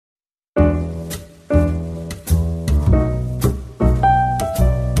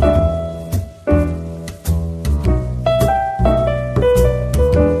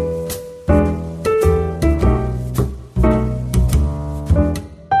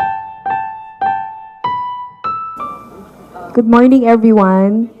Good morning,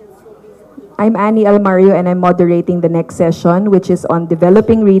 everyone. I'm Annie Almario, and I'm moderating the next session, which is on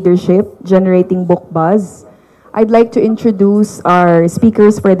developing readership, generating book buzz. I'd like to introduce our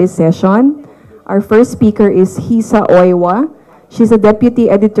speakers for this session. Our first speaker is Hisa Oiwa. She's a Deputy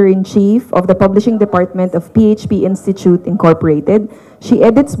Editor-in-Chief of the Publishing Department of PHP Institute, Incorporated. She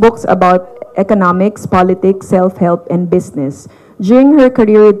edits books about economics, politics, self-help, and business. During her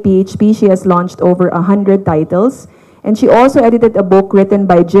career at PHP, she has launched over 100 titles, and she also edited a book written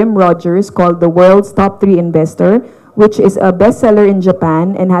by Jim Rogers called The World's Top 3 Investor, which is a bestseller in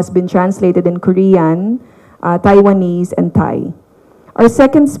Japan and has been translated in Korean, Taiwanese, and Thai. Our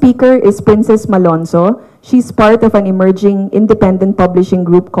second speaker is Princess Malonzo. She's part of an emerging independent publishing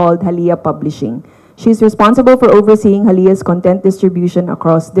group called Haliya Publishing. She's responsible for overseeing Haliya's content distribution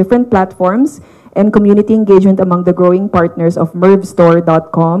across different platforms and community engagement among the growing partners of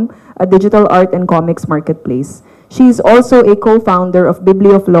mervstore.com, a digital art and comics marketplace. She is also a co-founder of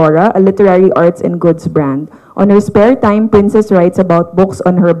Biblioflora, a literary arts and goods brand. On her spare time, Princess writes about books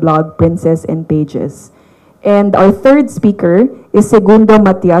on her blog, Princess and Pages. And our third speaker is Segundo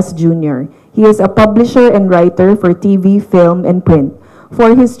Matias Jr. He is a publisher and writer for TV, film, and print.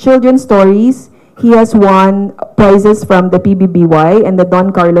 For his children's stories, he has won prizes from the PBBY and the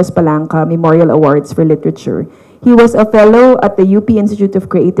Don Carlos Palanca Memorial Awards for Literature. He was a fellow at the UP Institute of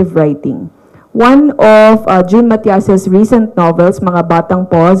Creative Writing. One of June Matias's recent novels, Mga Batang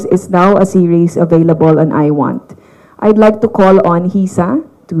Paws, is now a series available on iWant. I'd like to call on Hisa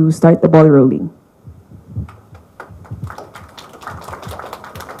to start the ball rolling.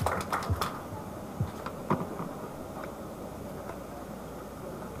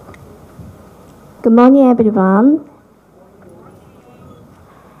 Good morning, everyone.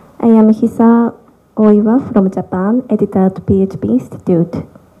 I am Hisa Oiwa from Japan, editor at PHP Institute.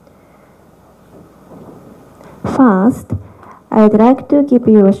 First, I'd like to give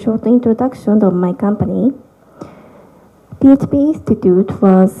you a short introduction of my company. PHP Institute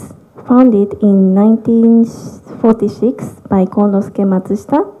was founded in 1946 by Konosuke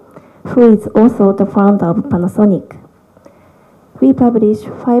Matsushita, who is also the founder of Panasonic. We publish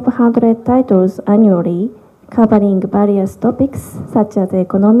 500 titles annually, covering various topics such as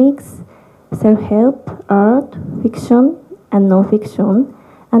economics, self-help, art, fiction, and non-fiction,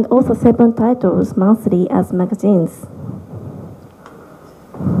 and also 7 titles monthly as magazines.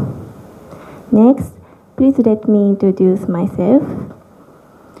 Next, please let me introduce myself.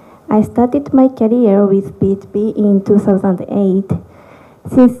 I started my career with PHP in 2008.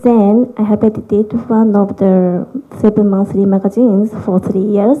 Since then, I have edited one of the 7 monthly magazines for 3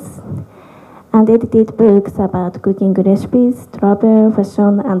 years and edited books about cooking recipes, travel,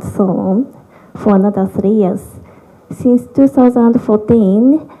 fashion, and so on for another 3 years. Since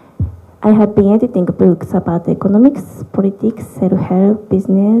 2014, I have been editing books about economics, politics, self-help,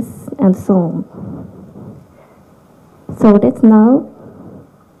 business, and so on. So let's now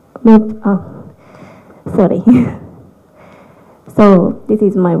move on. Sorry. So this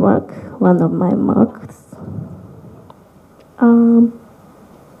is my work, one of my works.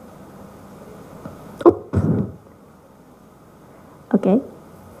 Okay.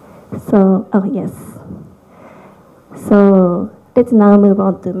 So, yes. So let's now move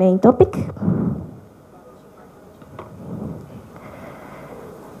on to the main topic.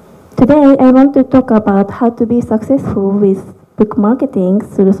 Today, I want to talk about how to be successful with book marketing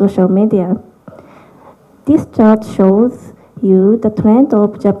through social media. This chart shows you the trend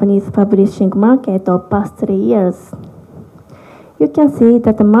of Japanese publishing market of past 3 years. You can see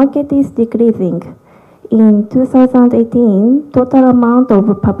that the market is decreasing. In 2018, total amount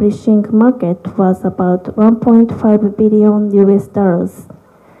of publishing market was about 1.5 billion US dollars.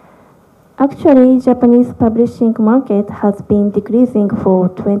 Actually, Japanese publishing market has been decreasing for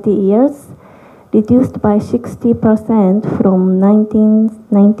 20 years, reduced by 60% from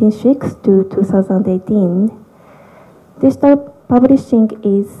 1996 to 2018. Digital publishing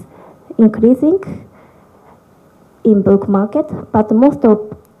is increasing in book market, but most of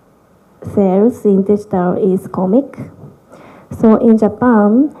sales in digital is comic. So in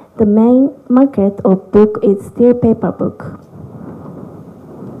Japan, the main market of book is still paper book.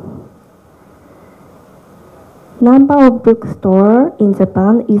 Number of bookstores in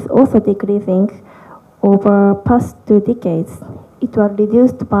Japan is also decreasing over past 2 decades. It was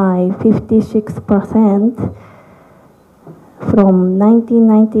reduced by 56% from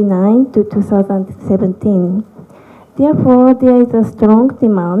 1999 to 2017. Therefore, there is a strong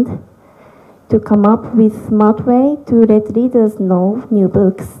demand to come up with smart way to let readers know new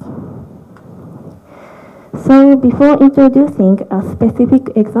books. So before introducing specific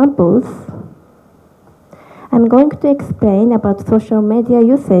examples, I'm going to explain about social media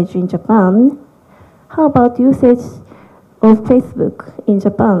usage in Japan. How about usage of Facebook in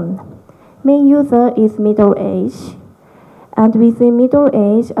Japan? Main user is middle age, and within middle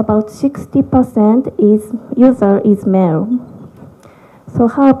age, about 60% user is male. So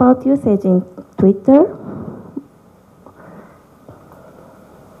how about usage in Twitter?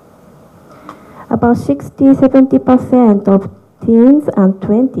 About 60-70% of teens and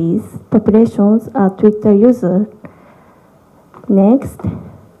 20s populations are Twitter users. Next,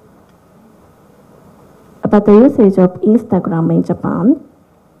 about the usage of Instagram in Japan.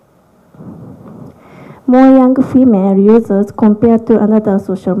 More young female users compared to another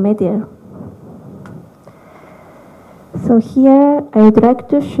social media. So here, I would like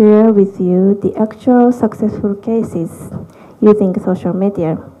to share with you the actual successful cases using social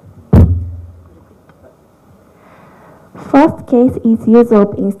media. First case is use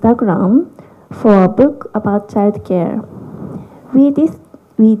of Instagram for a book about childcare. We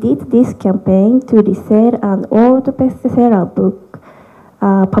did this campaign to resell an old bestseller book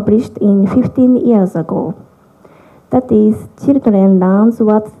published in 15 years ago. That is, Children Learn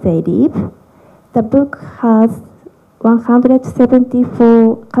What They Live. The book has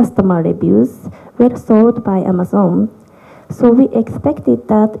 174 customer reviews, well sold by Amazon. So we expected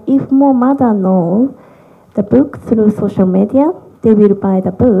that if more mothers know the book through social media, they will buy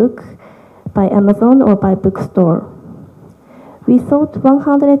the book by Amazon or by bookstore. We thought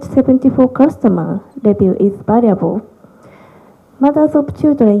 174 customer review is valuable. Mothers of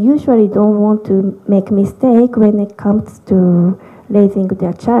children usually don't want to make mistake when it comes to raising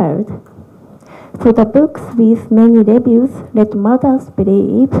their child. So the books with many reviews let mothers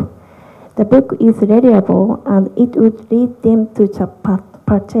believe the book is reliable and it would lead them to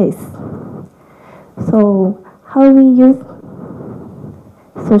purchase. So how we use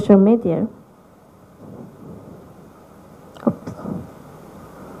social media? Oops.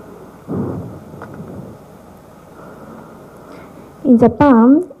 In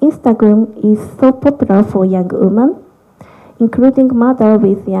Japan, Instagram is so popular for young women, including mothers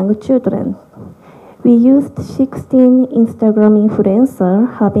with young children. We used 16 Instagram influencers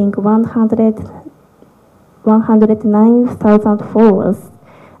having 109,000 followers,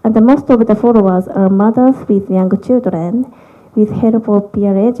 and most of the followers are mothers with young children with help of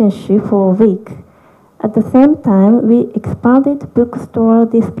peer agency for a week. At the same time, we expanded bookstore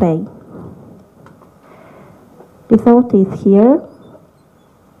display. Result is here.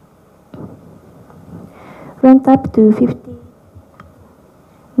 Went up to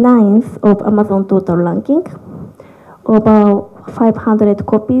 59th of Amazon total ranking. Over 500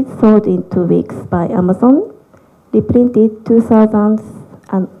 copies sold in 2 weeks by Amazon. Reprinted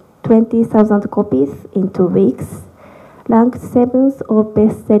 20,000 copies in 2 weeks. Ranked 7th of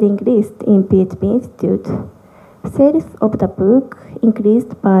best-selling list in PHP Institute. Sales of the book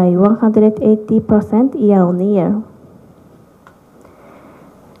increased by 180% year-on-year.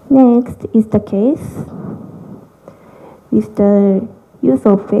 Next is the case with the use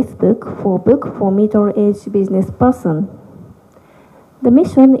of Facebook for book for middle-aged business person. The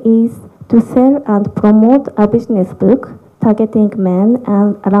mission is to sell and promote a business book targeting men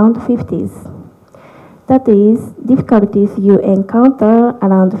and around 50s. That is, difficulties you encounter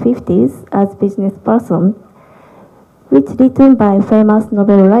around 50s as business person, which written by famous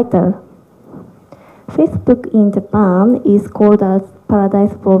novel writer. Facebook in Japan is called as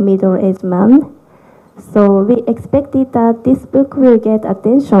Paradise for Middle-Aged Men, so we expected that this book will get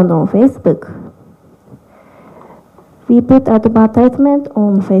attention on Facebook. We put advertisement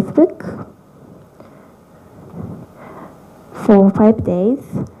on Facebook for 5 days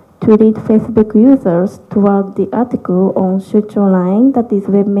to lead Facebook users toward the article on Shoot Online, that is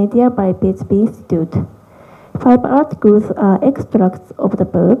web media by PHP Institute. 5 articles are extracts of the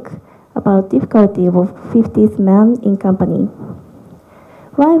book about difficulty of 50s men in company.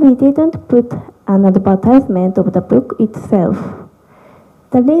 Why we didn't put an advertisement of the book itself?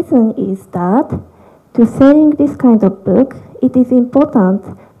 The reason is that to selling this kind of book, it is important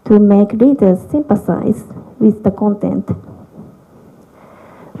to make readers sympathize with the content.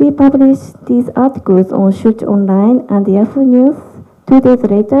 We published these articles on Shoot Online and Yahoo News. 2 days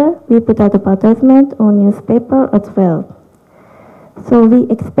later, we put advertisement on newspaper as well. So we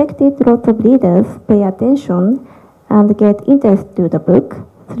expected lots of readers pay attention and get interest to the book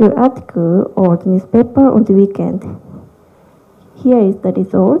through article or the newspaper on the weekend. Here is the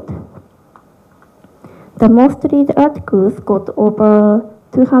result. The most read articles got over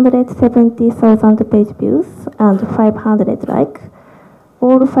 270,000 page views and 500 likes.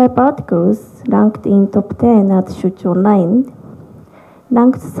 All 5 articles ranked in top 10 at Shoot Online.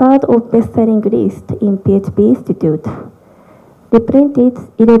 ranked third of best-selling list in PHP Institute. Reprinted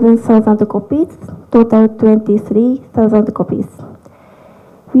 11,000 copies, total 23,000 copies.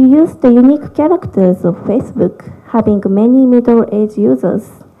 We use the unique characters of Facebook, having many middle-aged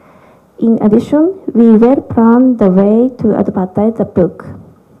users. In addition, we well-planned the way to advertise the book.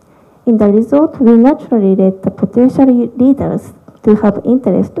 In the result, we naturally let the potential readers to have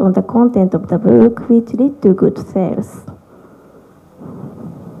interest on the content of the book, which lead to good sales.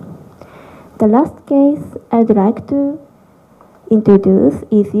 The last case I'd like to introduce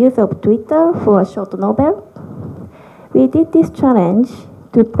is use of Twitter for a short novel. We did this challenge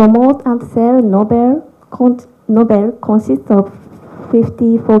to promote and sell novel consists of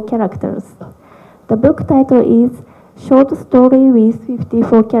 54 characters. The book title is Short Story with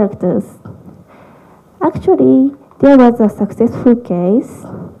 54 Characters. Actually, there was a successful case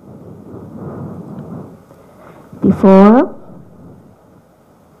before.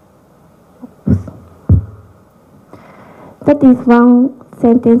 That is one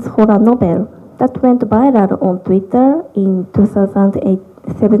sentence horror novel that went viral on Twitter in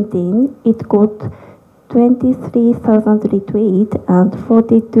 2017. It got 23,000 retweets and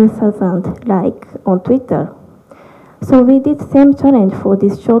 42,000 likes on Twitter. So we did same challenge for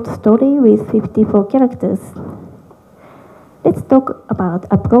this short story with 54 characters. Let's talk about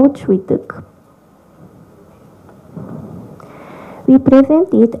approach we took. We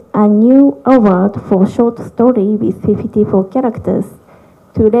presented a new award for short story with 54 characters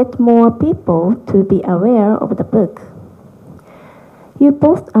to let more people to be aware of the book. You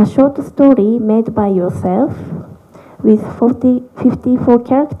post a short story made by yourself with 54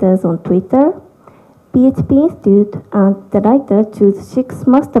 characters on Twitter. PHP Institute and the writer choose 6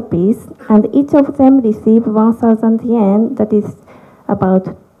 masterpieces, and each of them receive 1,000 yen, that is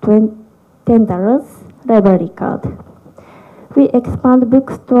about $10 library card. We expand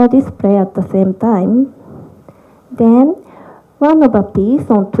bookstore display at the same time. Then, one of a piece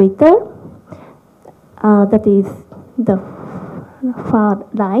on Twitter, that is the far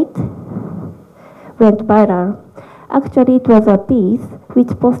right, went viral. Actually, it was a piece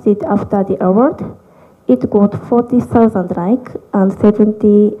which posted after the award. It got 40,000 likes and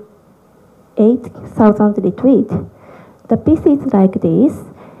 78,000 retweets. The piece is like this.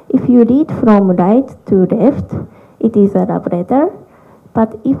 If you read from right to left, it is a love letter.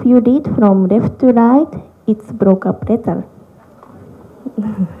 But if you read from left to right, it's broke up letter.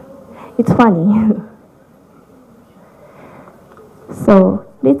 It's funny. So,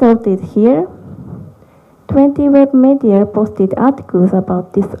 result is here. 20 web media posted articles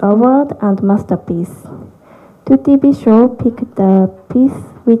about this award and masterpiece. 2 TV shows picked the piece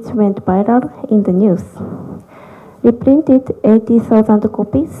which went viral in the news. Reprinted 80,000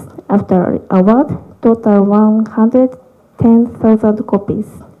 copies after award, total 110,000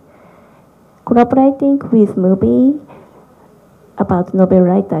 copies. Collaborating with movie about novel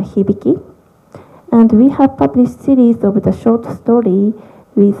writer Hibiki, and we have published series of the short story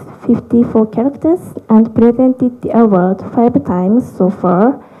with 54 characters and presented the award 5 times so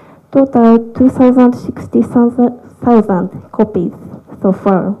far, total 260,000 copies so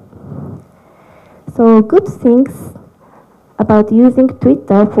far. So good things about using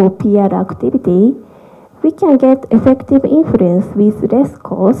Twitter for PR activity, we can get effective influence with less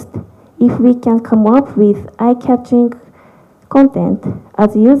cost if we can come up with eye-catching content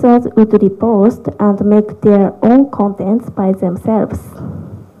as users would repost and make their own contents by themselves.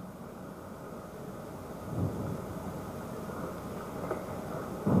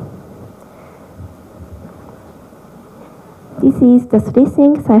 This is the 3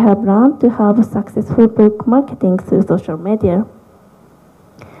 things I have learned to have successful book marketing through social media.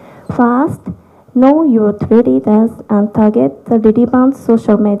 First, know your true readers and target the relevant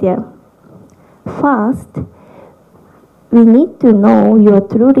social media. First, we need to know your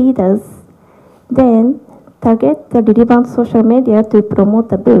true readers. Then, target the relevant social media to promote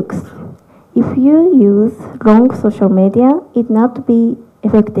the books. If you use wrong social media, it will not be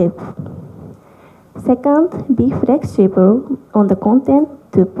effective. Second, be flexible on the content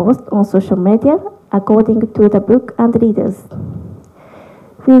to post on social media according to the book and readers.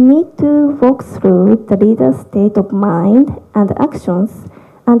 We need to walk through the reader's state of mind and actions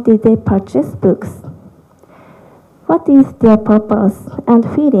until they purchase books. What is their purpose and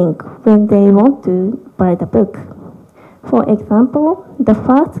feeling when they want to buy the book? For example, the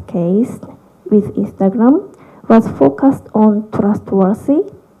first case with Instagram was focused on trustworthy.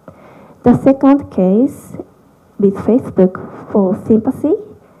 The second case with Facebook for sympathy,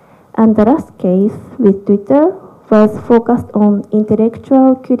 and the last case with Twitter was focused on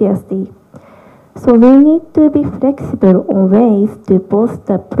intellectual curiosity. So we need to be flexible on ways to post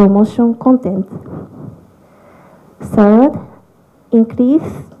the promotion content. Third, increase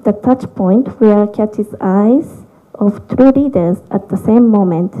the touch point where catches eyes of true readers at the same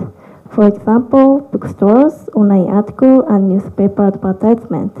moment. For example, bookstores, online article, and newspaper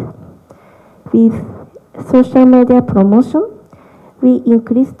advertisement. With social media promotion, we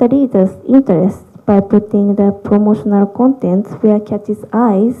increase the reader's interest by putting the promotional content where catches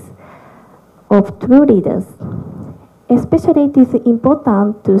eyes of true readers. Especially it is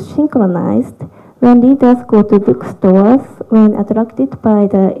important to synchronize when readers go to bookstores when attracted by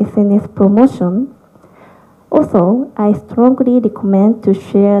the SNS promotion. Also, I strongly recommend to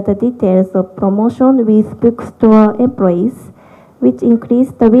share the details of promotion with bookstore employees, which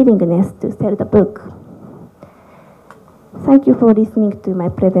increase the willingness to sell the book. Thank you for listening to my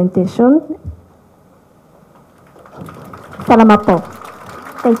presentation. Salamat po.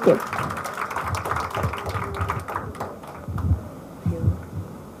 Thank you.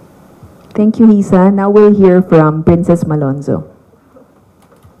 Thank you, Hisa. Now we'll hear from Princess Malonzo.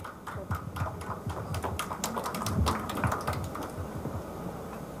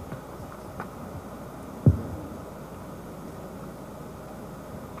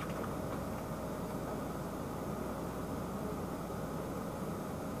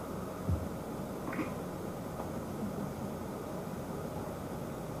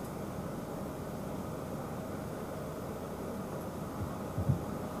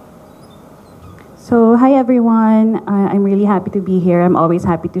 So, hi everyone. I'm really happy to be here. I'm always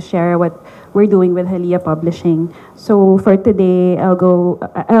happy to share what we're doing with Haliya Publishing. So, for today,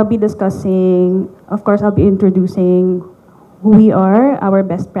 I'll be discussing, of course, I'll be introducing who we are, our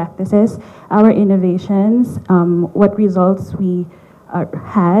best practices, our innovations, what results we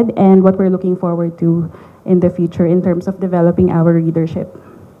had, and what we're looking forward to in the future in terms of developing our readership.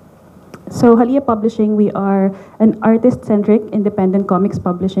 So, Haliya Publishing, we are an artist-centric independent comics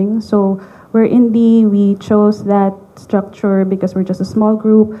publishing. So, we're indie. We chose that structure because we're just a small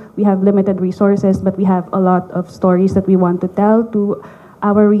group. We have limited resources, but we have a lot of stories that we want to tell to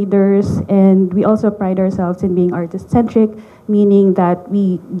our readers. And we also pride ourselves in being artist-centric, meaning that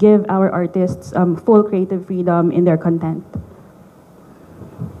we give our artists full creative freedom in their content.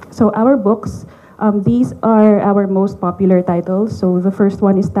 So our books, these are our most popular titles. So the first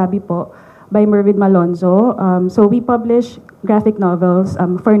one is Tabi Po by Malonzo. So we publish graphic novels.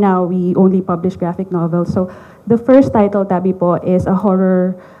 For now, we only publish graphic novels. So the first title, Tabi Po, is a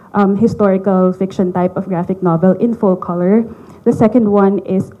horror historical fiction type of graphic novel in full color. The second one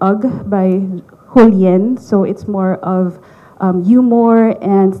is Ugh by Julian. So it's more of humor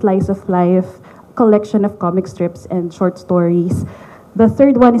and slice of life, collection of comic strips and short stories. The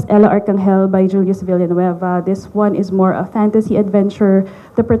third one is Ella Arcangel by Julius Villanueva. This one is more a fantasy adventure.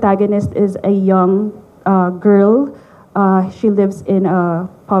 The protagonist is a young girl. She lives in a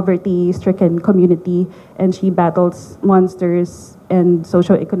poverty-stricken community, and she battles monsters and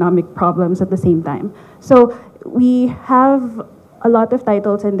socioeconomic problems at the same time. So we have a lot of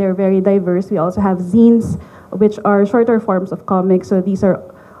titles, and they're very diverse. We also have zines, which are shorter forms of comics. So these are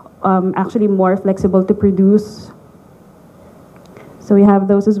actually more flexible to produce. So we have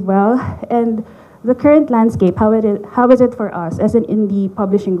those as well. And the current landscape, how is it for us as an indie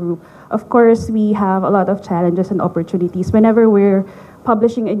publishing group? Of course, we have a lot of challenges and opportunities. Whenever we're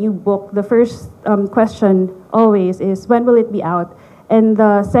publishing a new book, the first question always is, when will it be out? And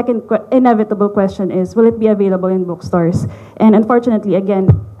the second inevitable question is, will it be available in bookstores? And unfortunately, again,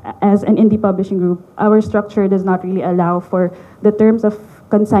 as an indie publishing group, our structure does not really allow for the terms of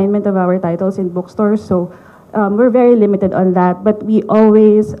consignment of our titles in bookstores. So we're very limited on that, but we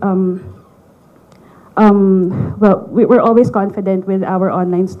always, we're always confident with our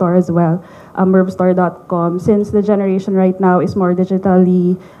online store as well, mervstore.com. Since the generation right now is more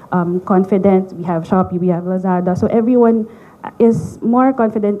digitally confident, we have Shopee, we have Lazada, so everyone is more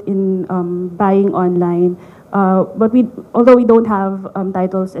confident in buying online. But although we don't have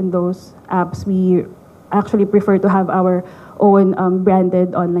titles in those apps, we actually prefer to have our own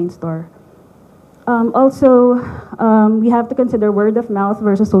branded online store. Also, we have to consider word of mouth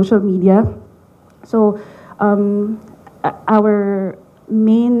versus social media. So our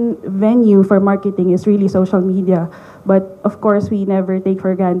main venue for marketing is really social media. But of course, we never take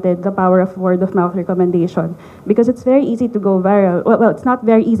for granted the power of word of mouth recommendation, because it's very easy to go viral. Well, it's not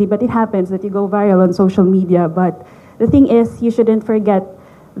very easy, but it happens that you go viral on social media. But the thing is, you shouldn't forget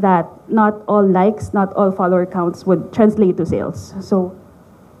that not all likes, not all follower counts would translate to sales. So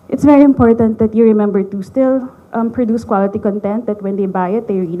it's very important that you remember to still produce quality content, that when they buy it,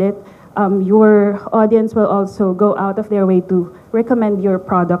 they read it. your audience will also go out of their way to recommend your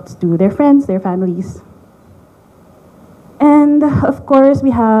products to their friends, their families. And of course,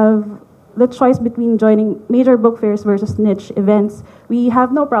 we have the choice between joining major book fairs versus niche events. We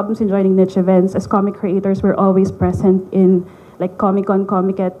have no problems in joining niche events. As comic creators, we're always present in like Comic-Con,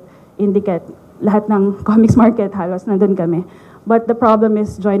 Comic-Cat, Indicat, lahat ng comics market, halos nandun kami. But the problem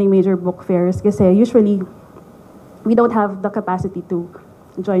is joining major book fairs kasi usually we don't have the capacity to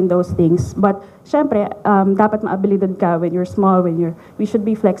join those things. But syempre, dapat maabilidad ka when you're small, we should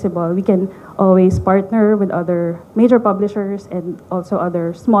be flexible. We can always partner with other major publishers and also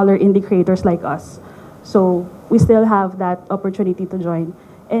other smaller indie creators like us. So we still have that opportunity to join.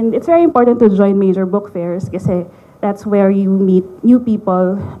 And it's very important to join major book fairs kasi that's where you meet new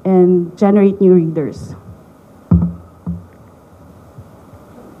people and generate new readers.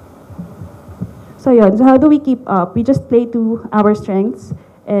 So yun, so how do we keep up? We just play to our strengths,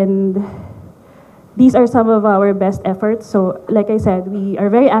 and these are some of our best efforts. So like I said, we are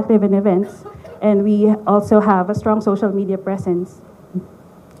very active in events, and we also have a strong social media presence.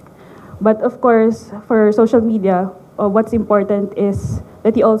 But of course, for social media, what's important is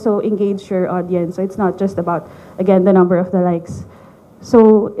that you also engage your audience. So it's not just about, again, the number of the likes.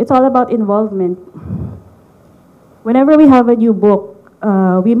 So it's all about involvement. Whenever we have a new book,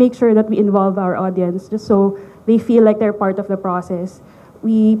 we make sure that we involve our audience just so they feel like they're part of the process.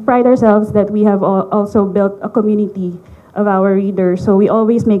 We pride ourselves that we have also built a community of our readers, so we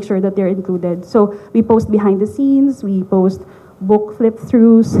always make sure that they're included. So we post behind the scenes, we post book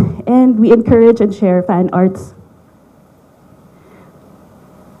flip-throughs, and we encourage and share fan arts.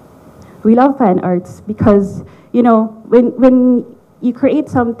 We love fan arts because, you know, when you create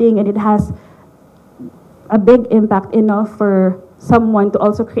something and it has a big impact enough for someone to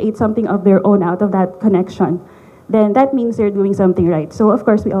also create something of their own out of that connection, then that means they're doing something right. So of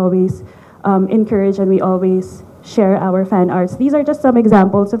course we always encourage and we always share our fan arts. These are just some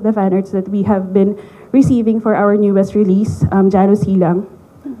examples of the fan arts that we have been receiving for our newest release, Jano Silang.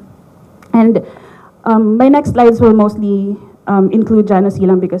 And my next slides will mostly include Jano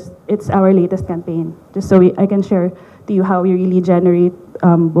Silang because it's our latest campaign, just so I can share to you how we really generate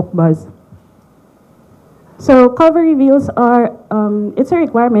book buzz. So cover reveals are, it's a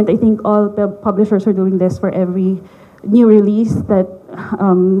requirement. I think all publishers are doing this for every new release that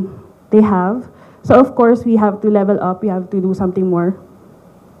they have. So of course we have to level up, we have to do something more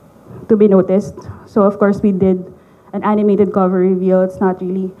to be noticed. So of course we did an animated cover reveal. It's not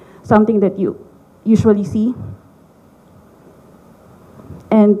really something that you usually see.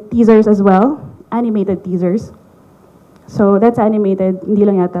 And teasers as well, animated teasers. So that's animated, hindi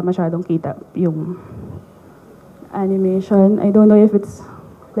lang yata masyadong kita yung animation. I don't know if it's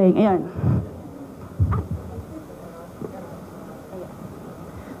playing. Ayan.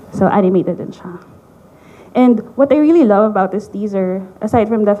 So animated din siya. And what I really love about this teaser, aside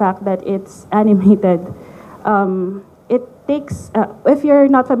from the fact that it's animated, it takes, if you're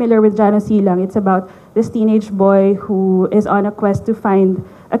not familiar with Jano Silang, it's about this teenage boy who is on a quest to find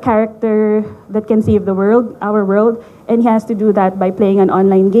a character that can save the world, our world, and he has to do that by playing an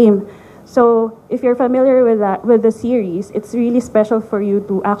online game. So if you're familiar with that, with the series, it's really special for you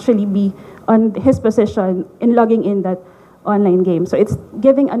to actually be on his position in logging in that online game. So it's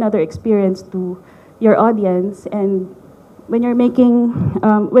giving another experience to your audience. And when you're making,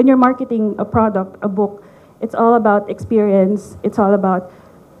 when you're marketing a product, a book, it's all about experience. It's all about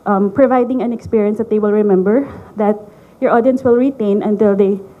providing an experience that they will remember, that your audience will retain until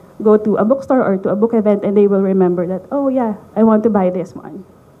they go to a bookstore or to a book event, and they will remember that, oh yeah, I want to buy this one.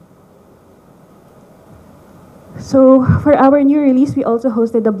 So for our new release, we also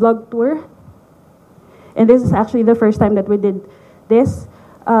hosted a blog tour. And this is actually the first time that we did this.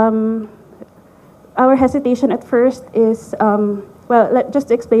 Our hesitation at first is, well, just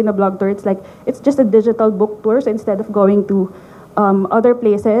to explain the blog tour, it's just a digital book tour. So instead of going to other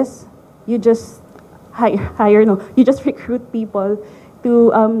places, you just you just recruit people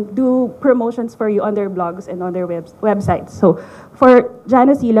to do promotions for you on their blogs and on their websites. So for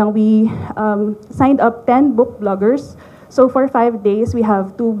Jano Silang, we signed up 10 book bloggers. So for 5 days, we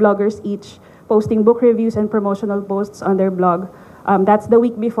have 2 bloggers each posting book reviews and promotional posts on their blog. That's the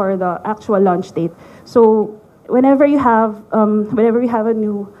week before the actual launch date. So whenever you have a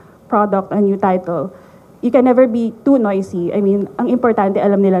new product, a new title, you can never be too noisy. I mean, ang importante,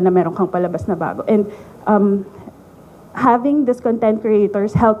 alam nila na meron kang palabas na bago. And having these content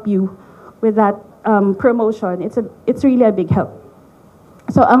creators help you with that promotion, it's really a big help.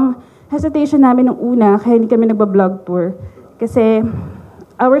 So ang hesitation namin nung una, kaya hindi kami nagba-blog tour, kasi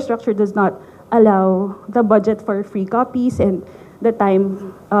our structure does not allow the budget for free copies and the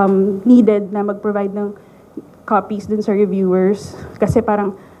time needed na mag-provide ng copies dun sa reviewers. Kasi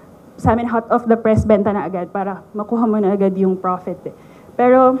parang sa amin hot off the press, benta na agad para makuha mo na agad yung profit.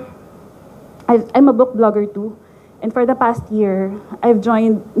 Pero I'm a book blogger too. And for the past year, I've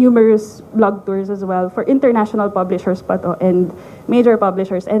joined numerous blog tours as well for international publishers pa to, and major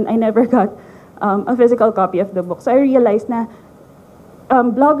publishers. And I never got a physical copy of the book. So I realized na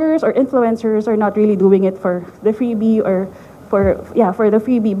bloggers or influencers are not really doing it for the freebie or for the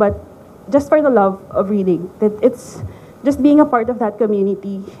freebie, but just for the love of reading. That it's just being a part of that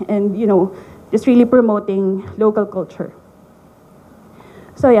community and, you know, just really promoting local culture.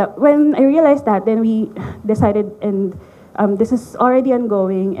 So yeah, when I realized that, then we decided, and this is already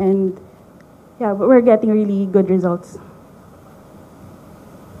ongoing, and yeah, we're getting really good results.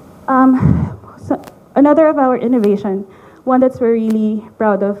 So another of our innovation, one that's we're really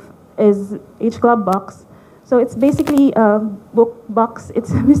proud of, is H Club Box. So it's basically a book box.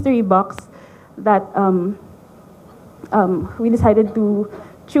 It's a mystery box that we decided to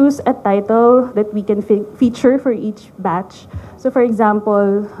choose a title that we can feature for each batch. So for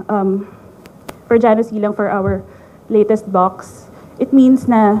example, for Jano Silang, for our latest box, it means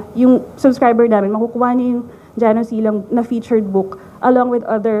na yung subscriber namin, makukuha niya yung Jano Silang na featured book along with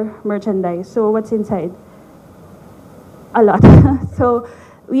other merchandise. So what's inside? A lot. So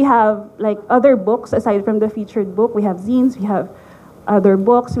we have like other books aside from the featured book. We have zines, we have other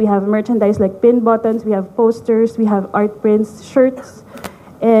books, we have merchandise like pin buttons, we have posters, we have art prints, shirts.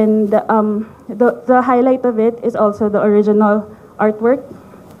 And the highlight of it is also the original artwork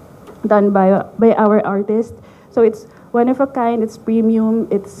done by our artist. So it's one of a kind, it's premium,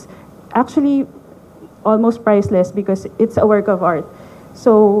 it's actually almost priceless because it's a work of art.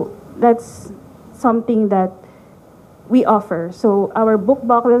 So that's something that we offer. So our book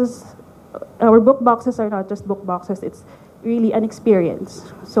boxes are not just book boxes, it's really an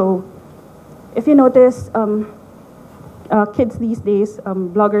experience. So if you notice, kids these days,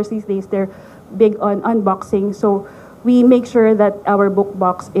 bloggers these days, they're big on unboxing. So we make sure that our book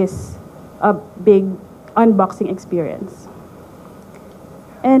box is a big unboxing experience.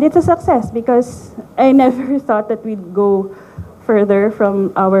 And it's a success because I never thought that we'd go further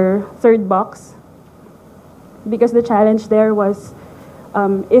from our third box, because the challenge there was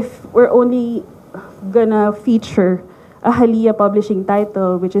if we're only gonna feature a Haliya publishing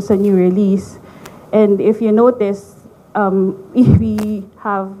title, which is a new release, and if you notice, we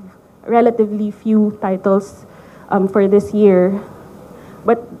have relatively few titles for this year.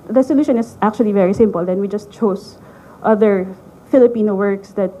 But the solution is actually very simple. Then we just chose other Filipino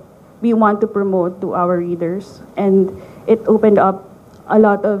works that we want to promote to our readers. And it opened up a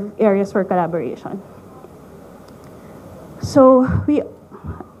lot of areas for collaboration. So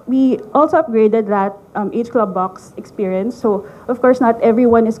we also upgraded that H Club box experience. So of course, not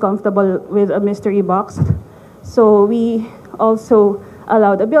everyone is comfortable with a mystery box. So we also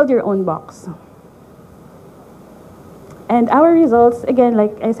allowed a build your own box. And our results, again,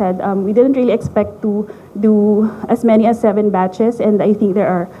 like I said, we didn't really expect to do as many as 7 batches, and I think there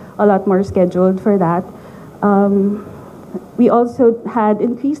are a lot more scheduled for that. We also had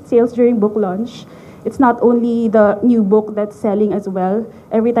increased sales during book launch. It's not only the new book that's selling as well.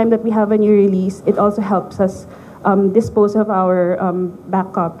 Every time that we have a new release, it also helps us dispose of our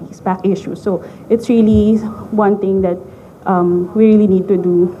back copies, back issues. So it's really one thing that we really need to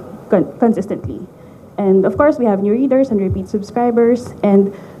do consistently. And of course, we have new readers and repeat subscribers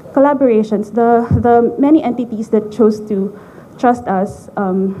and collaborations. The many entities that chose to trust us,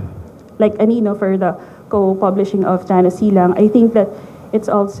 like Anino for the co-publishing of Jano Silang, I think that it's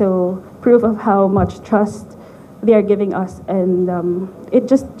also proof of how much trust they are giving us, and it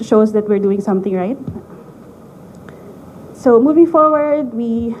just shows that we're doing something right. So moving forward,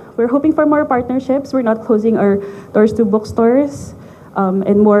 we're hoping for more partnerships. We're not closing our doors to bookstores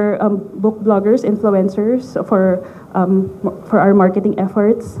and more book bloggers, influencers for our marketing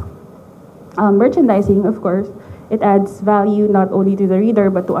efforts. Merchandising, of course, it adds value not only to the reader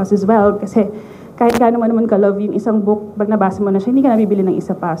but to us as well. Kasi kahit gaano mo naman ka-love yung isang book, pag nabasa mo na siya, hindi ka nabibili ng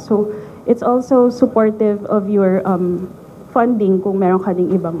isa pa. So it's also supportive of your funding kung meron ka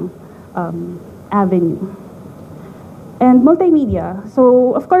ding ibang avenue. And multimedia.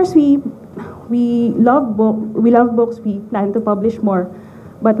 So of course we love books. We plan to publish more,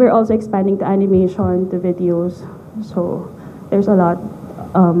 but we're also expanding to animation, to videos. So there's a lot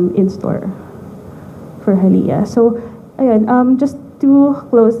in store for Haliya. So ayun, just to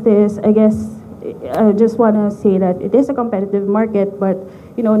close this, I guess I just want to say that it is a competitive market, but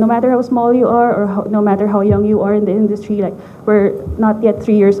you know, no matter how small you are or no matter how young you are in the industry, like we're not yet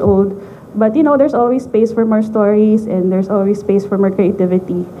 3 years old, But you know, there's always space for more stories and there's always space for more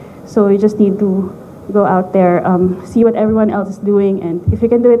creativity. So you just need to go out there, see what everyone else is doing, and if you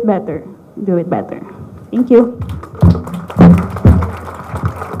can do it better, do it better. Thank you.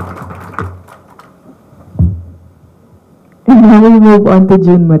 And now we move on to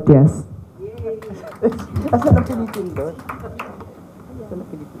June Matias. Asan ang Philippine doon?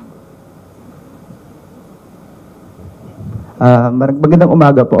 Magandang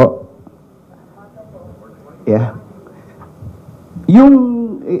umaga po. Yeah.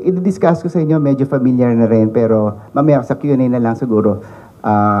 Yung i-discuss ko sa inyo, medyo familiar na rin, pero mamaya sa Q&A na lang siguro.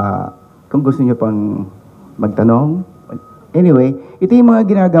 Kung gusto nyo pang magtanong. Anyway, ito yung mga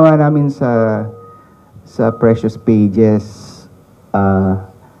ginagawa namin sa Precious Pages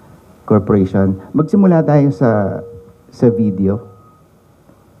Corporation. Magsimula tayo sa video.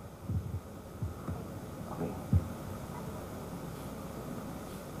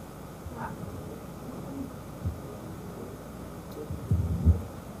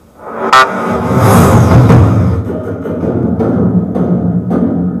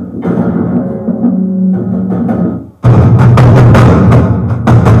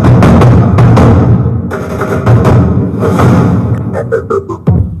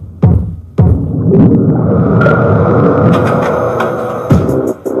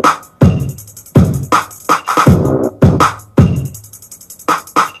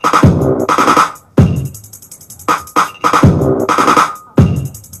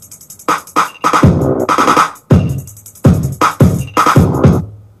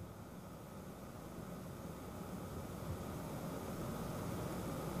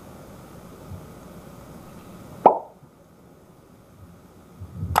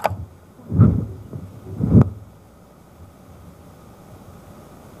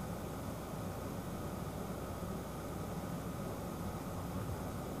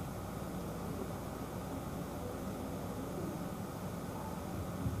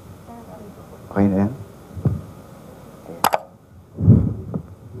 Okay na yan?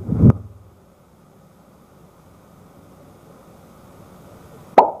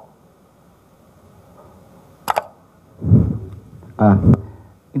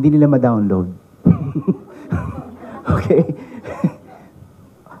 Hindi nila ma-download. Okay.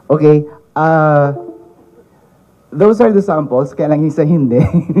 Okay. Those are the samples. Kaya lang isa hindi.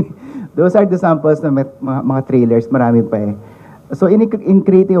 Those are the samples na mga trailers. Marami pa eh. So in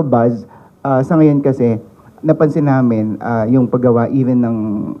Creative Buzz, sa ngayon kasi, napansin namin yung paggawa even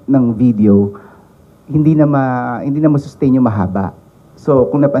ng video, hindi na ma-sustain yung mahaba. So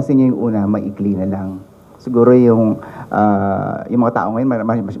kung napansin niyo yung una, maikli na lang. Siguro yung mga tao ngayon,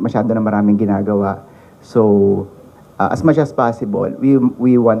 masyado na maraming ginagawa. So as much as possible,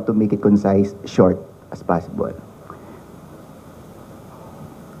 we want to make it concise, short as possible.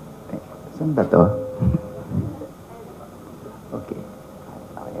 Saan ba to? Okay.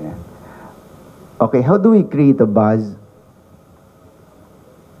 Okay na. Okay, how do we create a buzz?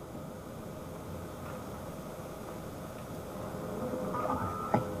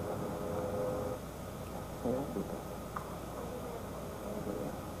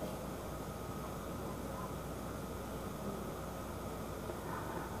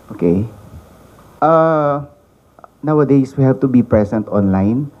 Okay. Nowadays, we have to be present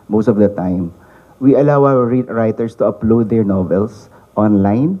online most of the time. We allow our writers to upload their novels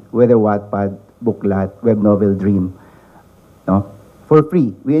online, whether Wattpad, Booklat, Web Novel Dream, no? For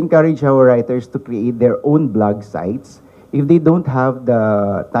free. We encourage our writers to create their own blog sites. If they don't have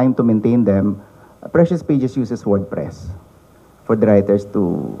the time to maintain them, Precious Pages uses WordPress for the writers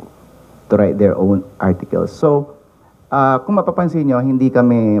to write their own articles. So, kung mapapansin nyo, hindi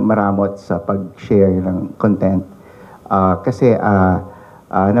kami maramot sa pag-share ng content. Kasi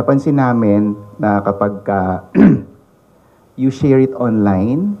napansin namin na kapag you share it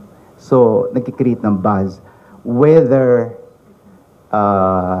online, so nagkikreate ng buzz, whether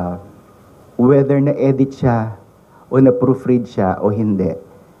na-edit siya o na-proofread siya o hindi,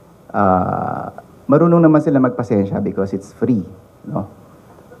 marunong naman sila magpasensya because it's free, no?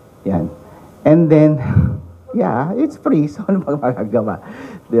 Yan. And then, yeah, it's free, so ano magagawa?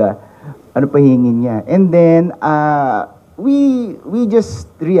 Diba? Ano pa hingin niya? And then, we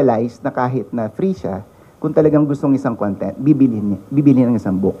just realized na kahit na free siya, kung talagang gustong isang content, bibili ng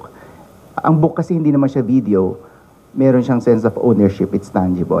isang book. Ang book kasi hindi naman siya video, meron siyang sense of ownership, it's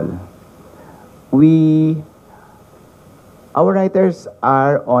tangible. Our writers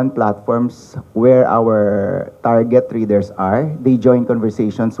are on platforms where our target readers are. They join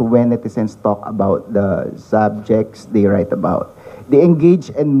conversations when netizens talk about the subjects they write about. They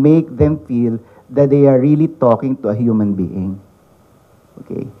engage and make them feel that they are really talking to a human being.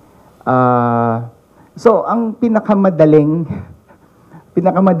 Okay? So, ang pinakamadaling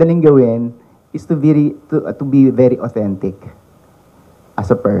gawin is to be very authentic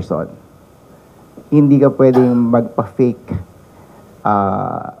as a person. Hindi ka pwedeng magpa-fake.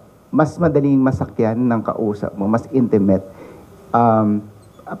 Mas madaling masakyan ng kausap mo, mas intimate.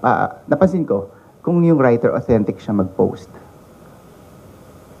 Napansin ko, kung yung writer authentic siya mag-post.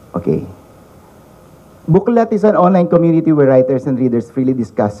 Okay. Booklat is an online community where writers and readers freely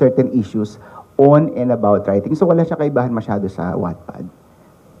discuss certain issues on and about writing. So wala siya kaibahan masyado sa Wattpad.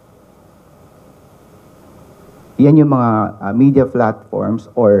 Yan yung mga media platforms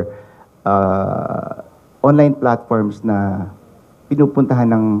or online platforms na pinupuntahan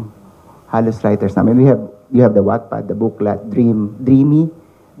ng halos writers namin. You have the Wattpad, the Booklat, Dreamy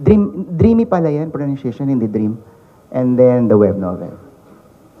pala yan, pronunciation, hindi Dream. And then the web novel.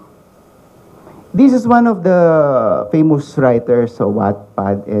 This is one of the famous writers of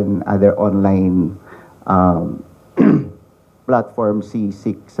Wattpad and other online platforms, si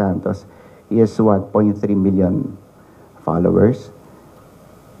Sik Santos. He has 1.3 million followers.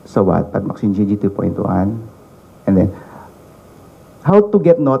 So Wattpad, Maxine GG 2.1. And then, how to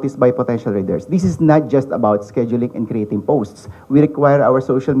get noticed by potential readers. This is not just about scheduling and creating posts. We require our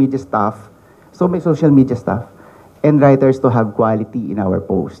social media staff, and writers to have quality in our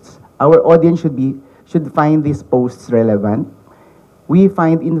posts. Our audience should find these posts relevant. We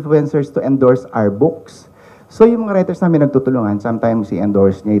find influencers to endorse our books. So yung mga writers namin nagtutulungan, sometimes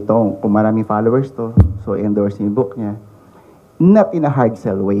i-endorse niya ito, kung maraming followers to, so i-endorse niya yung book niya. Not in a hard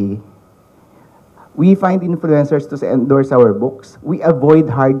sell way. We find influencers to endorse our books. We avoid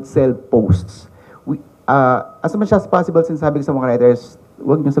hard sell posts. As much as possible, sinasabi ko sa mga writers,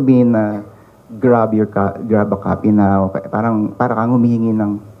 huwag niyo sabihin na grab a copy na para kang humihingi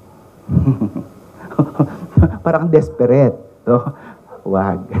ng parang desperate. So,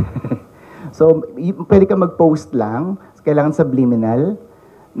 wag. So, pwede ka mag-post lang. Kailangan subliminal.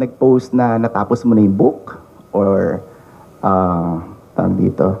 Nag-post na natapos mo na yung book or tawag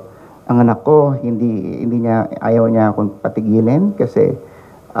dito. Ang anak ko, ayaw niya akong patigilin kasi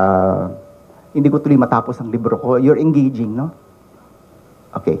hindi ko tuloy matapos ang libro ko. You're engaging, no?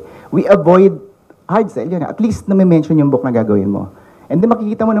 Okay. We avoid hard sell. Yun, at least na may mention yung book na gagawin mo. And then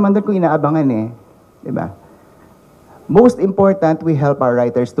makikita mo naman doon kung inaabangan eh. Diba? Most important, we help our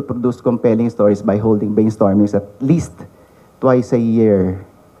writers to produce compelling stories by holding brainstormings at least twice a year.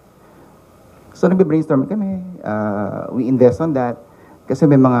 So nagbe-brainstorm kami. We invest on that. Kasi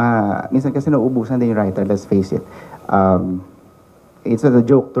may minsan kasi nauubusan din yung writer, let's face it. It's not a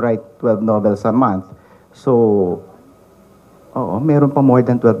joke to write 12 novels a month. So, meron pa more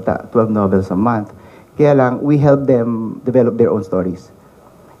than 12 novels a month. Kaya lang, we help them develop their own stories.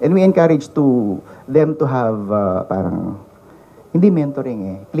 And we encourage them to have parang, hindi mentoring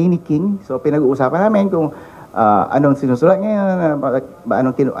eh, clinicking. So, pinag-uusapan namin kung anong sinusulat ngayon,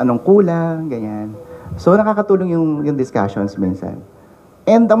 anong kulang, ganyan. So, nakakatulong yung discussions minsan.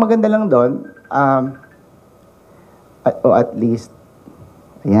 And ang maganda lang doon, at least,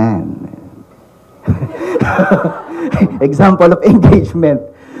 ayan. Example of engagement.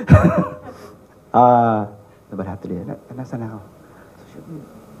 Nasaan ako?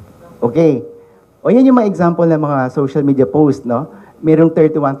 Okay. O yan yung mga example ng mga social media post, no? Merong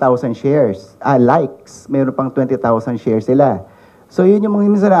 31,000 shares, likes. Meron pang 20,000 shares sila. So yun yung mga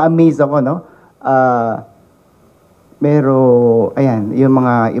minsan na-amaze ako, no? Ayan, yung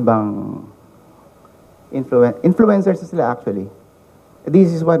mga ibang influencers sila actually.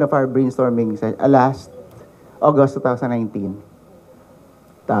 This is one of our brainstorming last August 2019.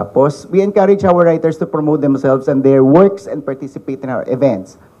 Tapos, we encourage our writers to promote themselves and their works and participate in our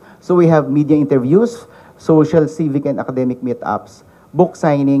events. So we have media interviews, social, civic, and academic meetups, book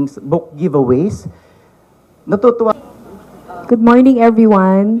signings, book giveaways. Natutuwa. Good morning,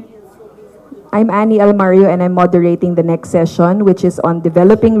 everyone. I'm Annie Almario, and I'm moderating the next session, which is on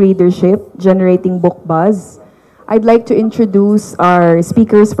developing readership, generating book buzz. I'd like to introduce our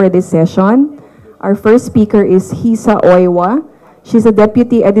speakers for this session. Our first speaker is Hisa Oiwa. She's a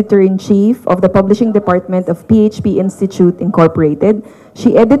Deputy Editor-in-Chief of the Publishing Department of PHP Institute, Incorporated.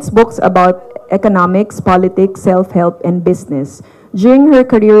 She edits books about economics, politics, self-help, and business. During her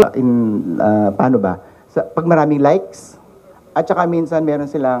career... Paano ba? Pag maraming likes, at saka minsan meron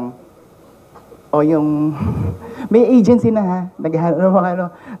silang, yung... may agency na ha,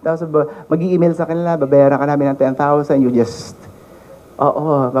 tapos mag-i-email sa kanila, babayaran ka namin ng 10,000, you just...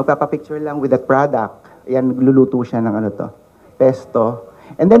 magpapapicture lang with that product. Yan, luluto siya ng pesto.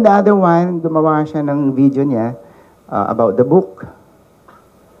 And then the other one, gumawa siya ng video niya about the book.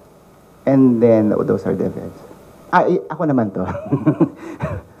 And then, those are the events. Ako naman to.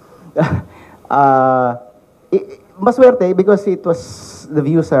 Maswerte because it was the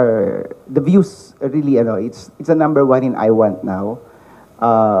views are really it's a number one in I Want Now.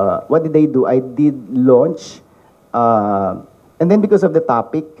 What did I do? I did launch and then because of the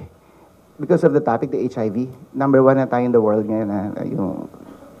topic, the HIV, number one na tayo in the world ngayon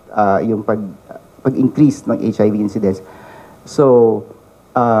yung pag-increase ng HIV incidence. So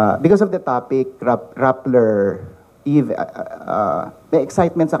because of the topic, Rappler, Eve, may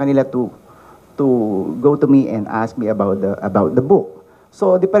excitement sa kanila to go to me and ask me about the book.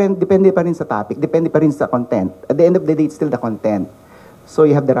 So depende pa rin sa topic, depende pa rin sa content. At the end of the day, it's still the content. So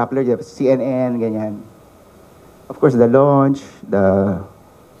you have the Rappler, you have CNN, ganyan. Of course, the launch,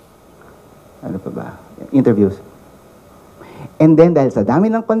 ano pa ba? Interviews. And then, dahil sa dami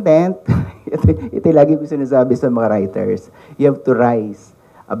ng content, ito lagi ko sinasabi sa mga writers, you have to rise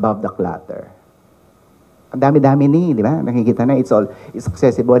above the clutter. Ang dami-dami di ba? Nakikita na, it's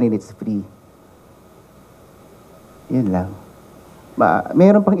accessible and it's free. Yun lang.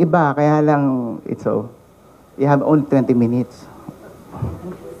 Mayroon pang iba, kaya lang, you have only 20 minutes.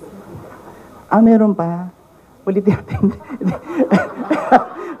 Meron pa. Ulitin natin.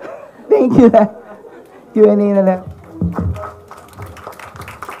 Thank you na. Q&A na lang.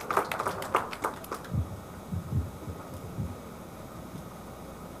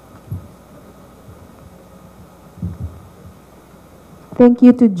 Thank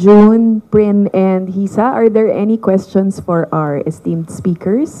you to June, Prin, and Hisa. Are there any questions for our esteemed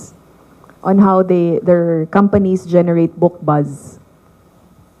speakers on how their companies generate book buzz?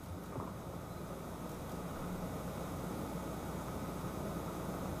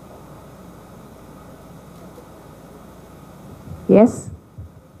 Yes?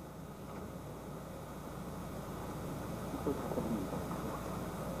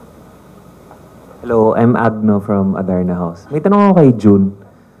 Hello, I'm Agno from Adarna House. May tanong ako kay June.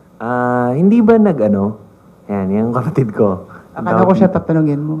 Hindi ba yan, yung kapatid ko. Akala ko siya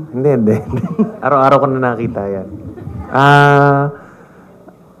tatanungin mo. Hindi. Araw-araw ko na nakita yan.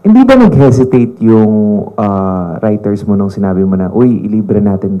 Hindi ba nag-hesitate yung writers mo nung sinabi mo na, uy, ilibre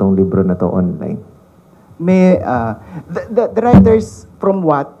natin tong libro na to online? May, the writers from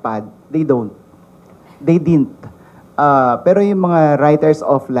Wattpad, they didn't. Pero yung mga writers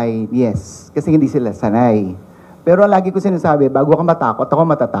offline, yes. Kasi hindi sila sanay. Pero lagi ko sinasabi, bago ka matakot, ako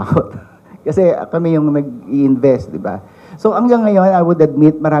matatakot. Kasi kami yung nag-i-invest, di ba? So hanggang ngayon, I would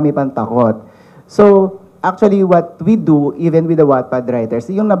admit, marami pang takot. So, actually, what we do, even with the Wattpad writers,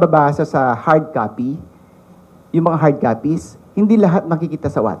 yung nababasa sa hard copy, yung mga hard copies, hindi lahat makikita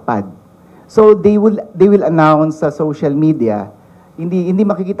sa Wattpad. So they will announce sa social media, hindi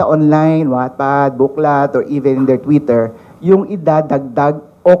makikita online, Wattpad, Booklat, or even in their Twitter, yung idadagdag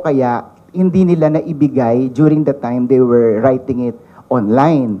o kaya hindi nila naibigay during the time they were writing it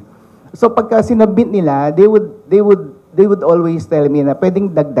online. So pagka sinabit nila, they would always tell me na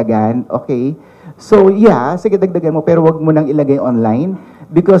pwedeng dagdagan, okay? So yeah, sige dagdagan mo pero wag mo nang ilagay online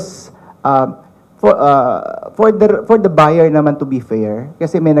because for the buyer naman to be fair,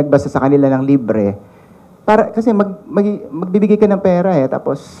 kasi may nagbasa sa kanila ng libre, kasi magbibigay ka ng pera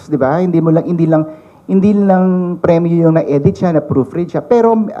tapos 'di ba? Hindi lang premyo yung na-edit siya, na proofread siya,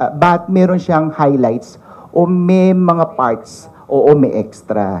 pero but meron siyang highlights o may mga parts o may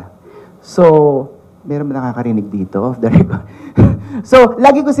extra. So, meron ba nakakarinig dito of the record? So,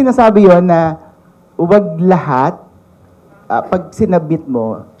 lagi ko sinasabi 'yon na huwag lahat pag sinabit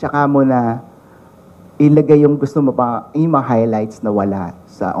mo, tsaka mo na ilagay yung gusto mo pa, yung mga highlights na wala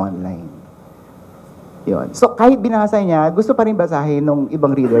sa online. Yun. So, kahit binasa niya, gusto pa rin basahin ng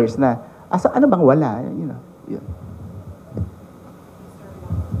ibang readers na, ano bang wala? Yun.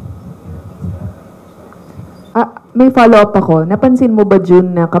 May follow-up ako. Napansin mo ba,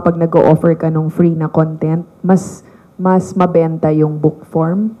 June, na kapag nag-o-offer ka ng free na content, mas mabenta yung book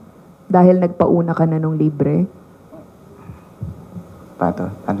form dahil nagpauna ka na nung libre?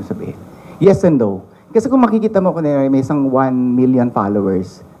 Ano sabihin? Yes and no. Kasi kung makikita mo kung may isang 1 million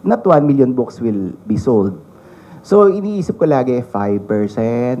followers, not 1 million books will be sold. So, iniisip ko lagi,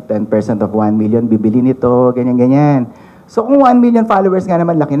 5%, 10% of 1 million, bibili nito, ganyan-ganyan. So, kung 1 million followers nga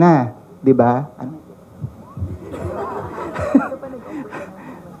naman, laki na. Di ba?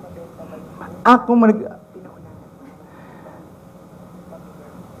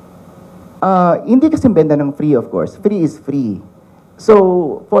 Hindi kasi benta ng free, of course. Free is free.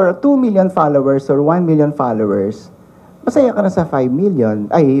 So, for 2 million followers or 1 million followers, masaya ka na sa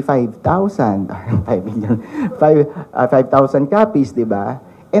 5,000. 5,000 copies, di ba?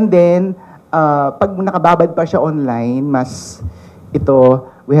 And then, pag nakababad pa siya online,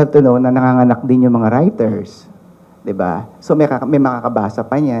 we have to know na nanganganak din yung mga writers. 'Diba? So may makakabasa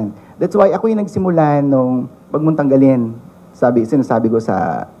pa niyan. That's why ako yung nagsimula nung wag mong tanggalin. Sinasabi ko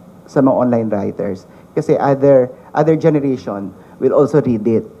sa mga online writers kasi other generation will also read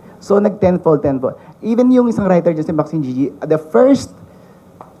it. So tenfold. Even yung isang writer dyan si Maxine Gigi,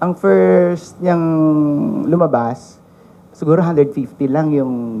 ang first niyang lumabas, siguro 150 lang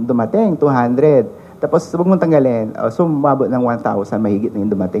yung dumating, 200. Tapos wag mong tanggalin, so umabot ng 1,000 mahigit na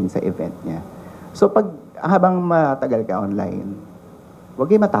yung dumating sa event niya. So habang matagal ka online, wag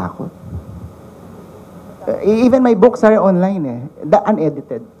kayong matakot. Even my books are online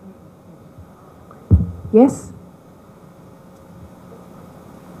unedited. Yes?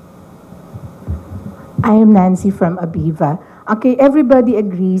 I am Nancy from Abiva. Okay, everybody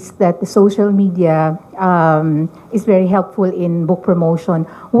agrees that the social media is very helpful in book promotion.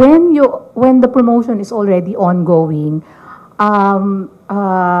 When the promotion is already ongoing,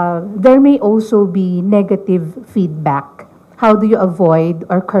 there may also be negative feedback. How do you avoid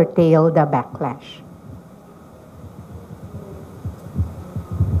or curtail the backlash?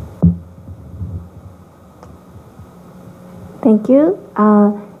 Thank you.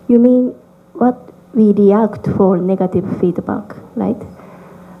 You mean what we react for negative feedback, right?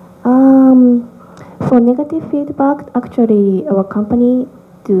 For negative feedback, actually, our company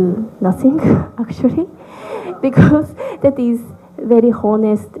do nothing, actually, because that is very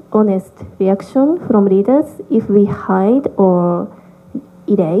honest reaction from readers. If we hide or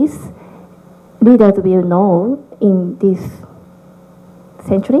erase, readers will know in this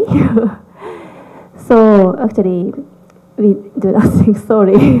century. So actually, we do nothing.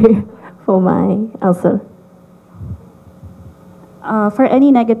 Sorry for my answer. For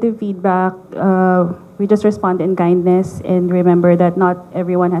any negative feedback, we just respond in kindness and remember that not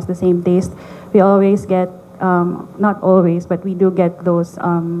everyone has the same taste. We always get, not always, but we do get those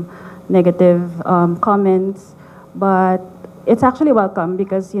negative comments. But it's actually welcome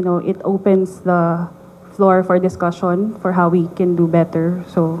because, it opens the floor for discussion for how we can do better.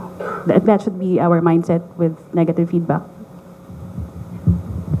 So that should be our mindset with negative feedback.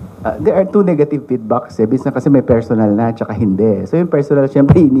 There are two negative feedbacks bis na kasi may personal na tsaka hindi. So yung personal,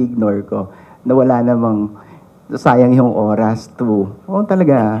 syempre ini-ignore ko na wala namang sayang yung oras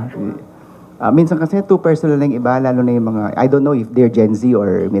talaga. Minsan kasi too personal na yung iba, lalo na yung mga, I don't know if they're Gen Z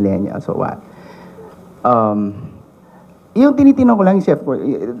or millennials or what. Yung tinitingnan ko lang, Chef,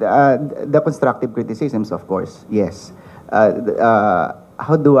 the constructive criticisms, of course, yes.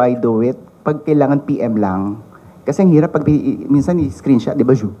 How do I do it? Pag kailangan PM lang, kasi ang hirap pag minsan i-screenshot, di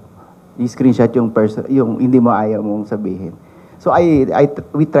ba, i-screenshot yung hindi mo ayaw mong sabihin. So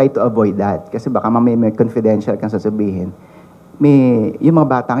we try to avoid that kasi baka may confidential kang sasabihin. Yung mga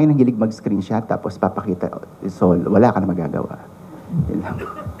bata ngayon ang hilig mag-screenshot tapos papakita. So wala ka na magagawa. Yun lang.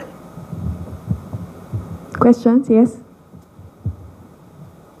 Questions? Yes?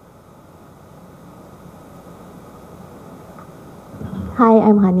 Hi,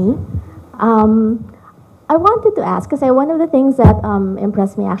 I'm Honey. I wanted to ask, because one of the things that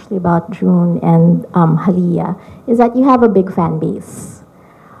impressed me actually about June and Haliya is that you have a big fan base.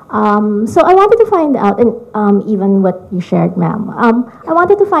 So I wanted to find out, and even what you shared, ma'am, I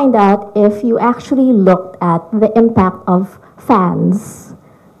wanted to find out if you actually looked at the impact of fans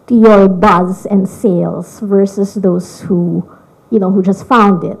to your buzz and sales versus those who just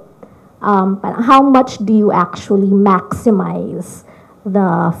found it. How much do you actually maximize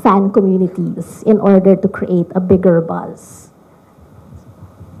the fan communities in order to create a bigger buzz?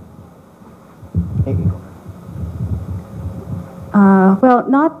 Well,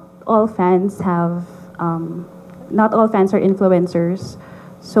 not all fans are influencers.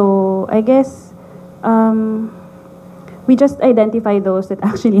 So I guess we just identify those that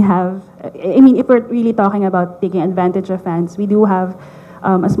actually have, if we're really talking about taking advantage of fans, we do have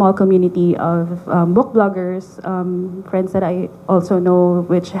a small community of book bloggers, friends that I also know,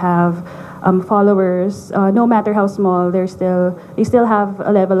 which have followers. No matter how small, they still have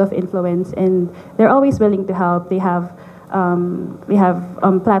a level of influence, and they're always willing to help. They have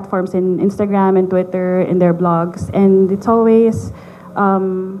platforms in Instagram and Twitter, in their blogs, and it's always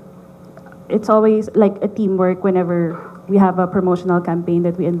like a teamwork whenever we have a promotional campaign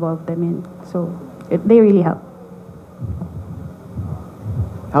that we involve them in. So they really help.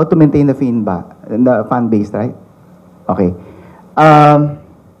 How to maintain the fan base, right? Okay.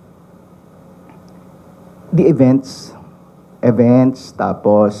 The events,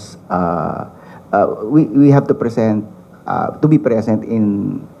 tapos we have to be present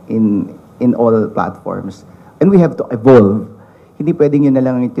in all platforms, and we have to evolve. Hindi pwedeng yun na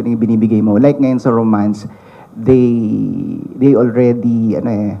lang ito yung binibigay mo. Like ngayon sa romance, they already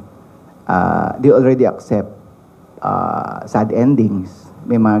accept sad endings.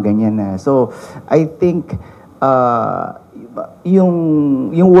 May mga ganyan na. So, I think,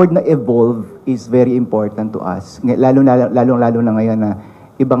 yung word na evolve is very important to us. Lalo na ngayon na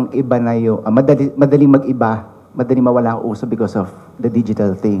ibang-iba na yung, madaling mag-iba, madaling mawala ang uso because of the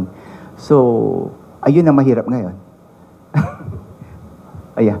digital thing. So, ayun ang mahirap ngayon.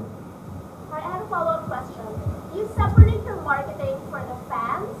 Ayan. I have a follow-up question. You separate your marketing for the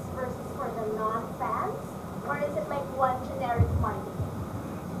fans versus for the non-fans? Or is it like one generic marketing?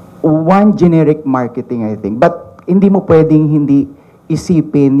 One generic marketing, I think. But hindi mo pwedeng hindi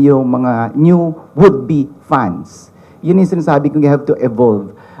isipin yung mga new would-be fans. Yun yung sinasabi kong you have to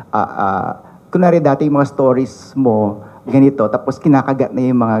evolve. Kunwari dati yung mga stories mo, ganito, tapos kinakagat na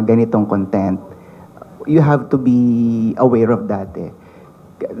yung mga ganitong content. You have to be aware of that eh.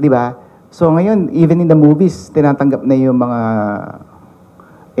 Di ba? So ngayon, even in the movies, tinatanggap na yung mga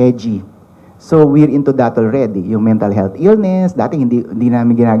edgy. So we're into that already, yung mental health illness. Dati hindi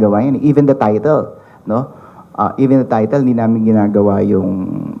namin ginagawa yan. Even the title, no? Even the title, hindi namin ginagawa yung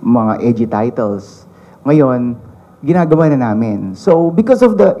mga edgy titles. Ngayon, ginagawa na namin. So because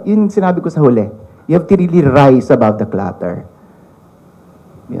of yun sinabi ko sa huli, you have to really rise above the clutter.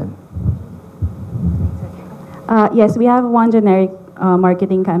 Yan. Yes, we have one generic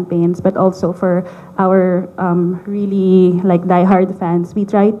marketing campaigns, but also for our really like diehard fans, we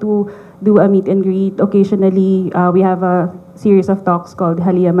try to do a meet and greet. Occasionally, we have a series of talks called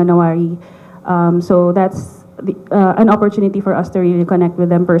Haliya Manawari. So that's an opportunity for us to really connect with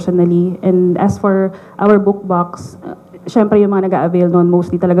them personally. And as for our book box, syempre yung mga nag-a-avail noon,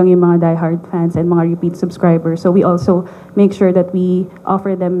 mostly talagang yung mga diehard fans and mga repeat subscribers. So we also make sure that we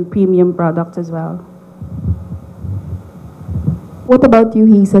offer them premium products as well. What about you,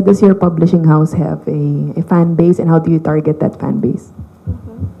 Hisa? Does your publishing house have a fan base, and how do you target that fan base?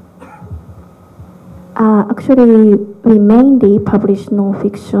 Actually, we mainly publish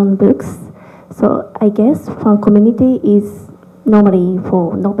non-fiction books. So I guess fan community is normally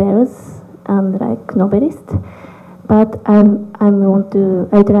for novels and like novelists. But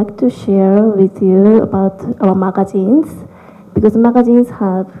I'd like to share with you about our magazines, because magazines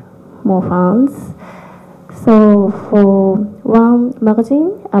have more fans. So for one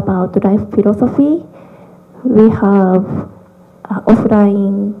magazine about life philosophy, we have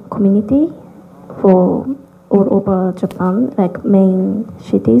offline community for all over Japan, like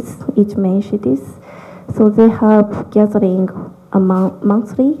each main cities. So they have gathering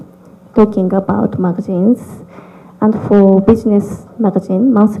monthly, talking about magazines. And for business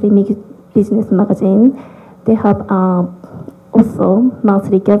magazine, monthly business magazine, they have also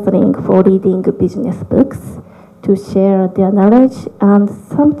monthly gathering for reading business books to share their knowledge, and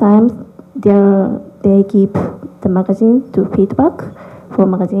sometimes they give the magazine to feedback for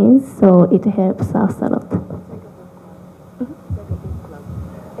magazines, so it helps us a lot.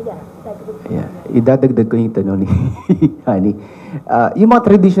 Yeah. Idadagdag ko yung tanong ni Hani. Yung mga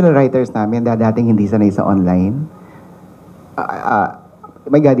traditional writers namin, dating hindi sanay sa online,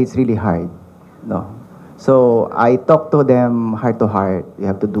 my God, it's really hard. No? So, I talk to them heart to heart. You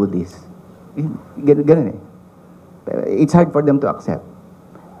have to do this. Ganun eh. It's hard for them to accept.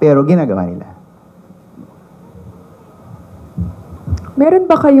 Pero ginagawa nila. Meron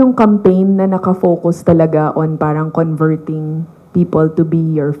ba kayong campaign na nakafocus talaga on parang converting people to be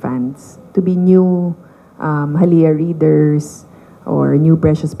your fans? To be new Haliya readers or new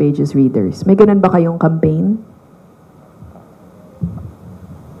Precious Pages readers? May ganun ba kayong campaign?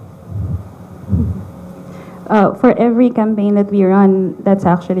 For every campaign that we run, that's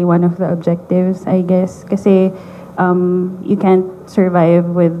actually one of the objectives, I guess. Kasi you can't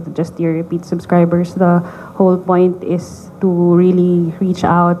survive with just your repeat subscribers. The whole point is to really reach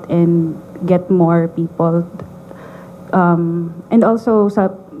out and get more people. And also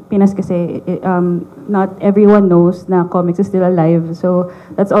sa Pinas kasi, not everyone knows na comics is still alive. So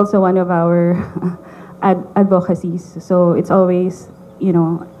that's also one of our advocacies. So it's always,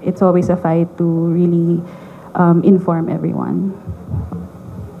 it's always a fight to really inform everyone.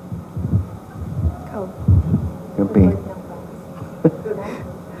 Campaign.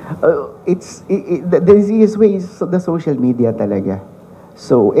 The easiest way is the social media talaga.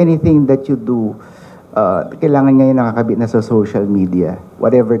 So anything that you do, kailangan ngayon nakakabit na sa social media,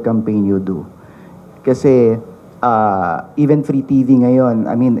 whatever campaign you do. Kasi even free TV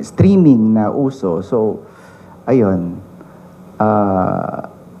ngayon, I mean streaming na uso. So ayun.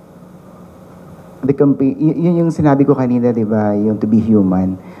 The campaign, yun yung sinabi ko kanina, di ba, yung to be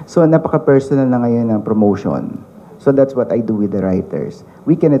human. So, napaka-personal na ngayon ng promotion. So, that's what I do with the writers.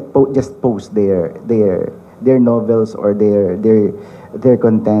 We cannot just post their their novels or their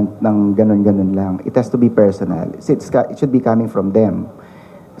content ng ganun-ganun lang. It has to be personal. It should be coming from them.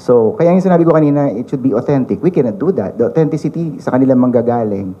 So, kaya yung sinabi ko kanina, it should be authentic. We cannot do that. The authenticity sa kanila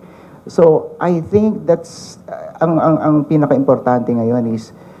manggagaling. So, I think that's, ang pinaka-importante ngayon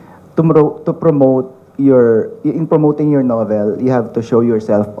is to promote in promoting your novel, you have to show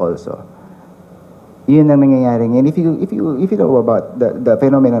yourself also. Yun ang nangyayari ngayon. If you know about the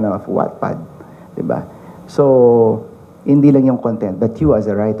phenomenon of Wattpad, diba? So, hindi lang yung content, but you as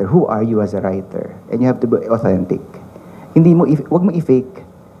a writer, who are you as a writer? And you have to be authentic. Wag mo i-fake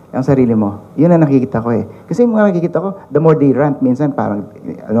ang sarili mo. Yun ang nakikita ko eh. Kasi yung mga nakikita ko, the more they rant, minsan parang,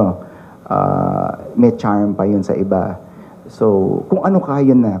 may charm pa yun sa iba. So, kung ano ka,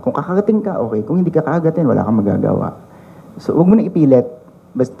 yun na. Kung kakagatin ka, okay. Kung hindi ka kakagatin, wala kang magagawa. So, huwag mo na ipilit.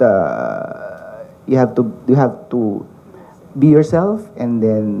 Basta, you have to be yourself and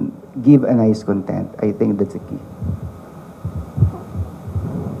then give a nice content. I think that's the key.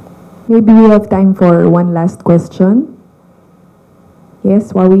 Maybe we have time for one last question.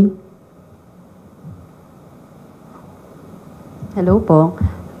 Yes, Wawi? Hello po.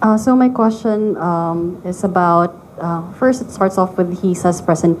 So my question is about, first it starts off with Hisa's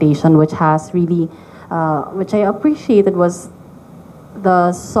presentation, which has really, which I appreciated, was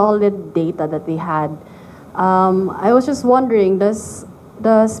the solid data that they had. I was just wondering, does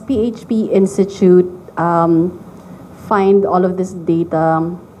PHP Institute find all of this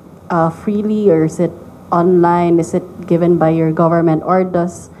data freely, or is it online? Is it given by your government, or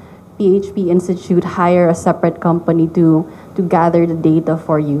does PHP Institute hire a separate company to gather the data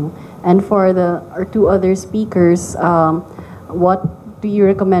for you? And for our two other speakers, what do you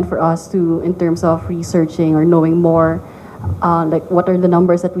recommend for us in terms of researching or knowing more? Like, what are the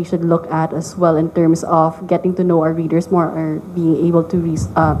numbers that we should look at as well in terms of getting to know our readers more, or being able to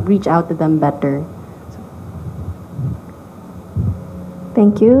reach out to them better?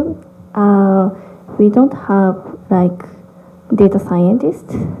 Thank you. We don't have like data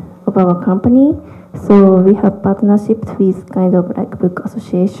scientists of our company, so we have partnerships with kind of like book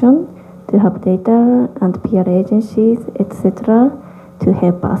association to have data and PR agencies, etc., to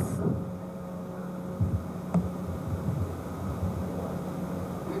help us.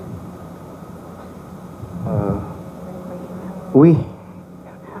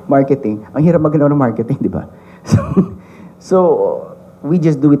 Marketing. Ang hirap magano ng marketing, di ba? So we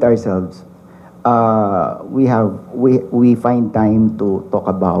just do it ourselves. We find time to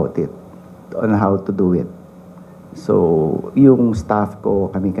talk about it, on how to do it. So yung staff ko,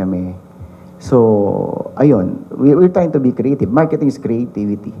 kami. So ayun, we're trying to be creative. Marketing is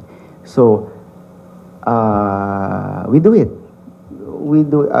creativity. So we do it.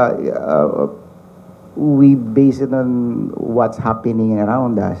 We base it on what's happening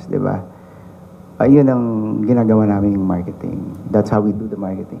around us, di ba? Ayun ang ginagawa namin yung marketing. That's how we do the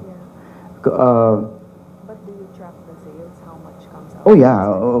marketing. But do you track the sales? How much comes out? Oh yeah,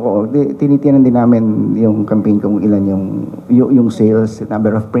 tinitinan din namin yung campaign kung ilan yung sales,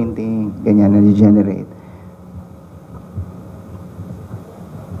 number of printing, ganyan na generate.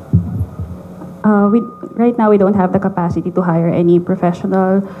 Right now, we don't have the capacity to hire any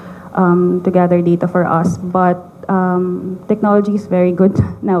professional to gather data for us, but technology is very good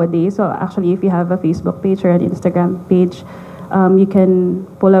nowadays. So actually, if you have a Facebook page or an Instagram page, you can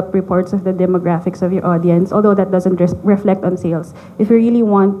pull up reports of the demographics of your audience, although that doesn't reflect on sales. If you really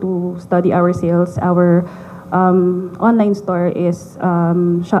want to study our sales, our online store is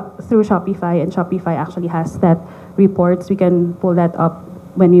through Shopify, and Shopify actually has that reports. We can pull that up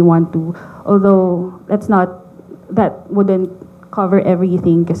when we want to, although that wouldn't cover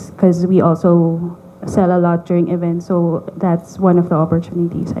everything, because we also sell a lot during events, so that's one of the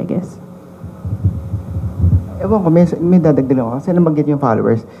opportunities, I guess. Ewan ko, may dadagdag ako kasi nabanggit yung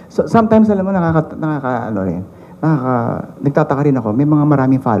followers. So sometimes, alam mo, nagtataka rin ako, may mga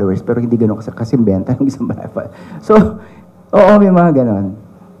maraming followers pero hindi gano'n kasimbenta ng isang marami. So, oo, may mga gano'n.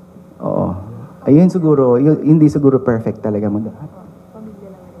 Oo. Ayun siguro, hindi siguro perfect talaga mo.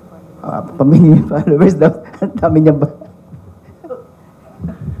 Pamilya yung followers daw. Dami niya ba?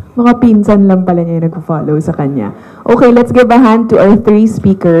 Mga pinsan lang pala niya yung nag-follow sa kanya. Okay, let's give a hand to our three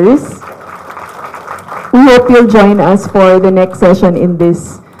speakers. We hope you'll join us for the next session in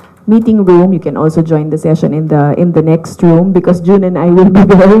this meeting room. You can also join the session in the next room, because June and I will be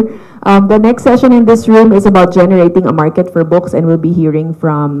there. The next session in this room is about generating a market for books, and we'll be hearing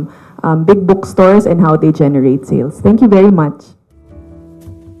from big bookstores and how they generate sales. Thank you very much.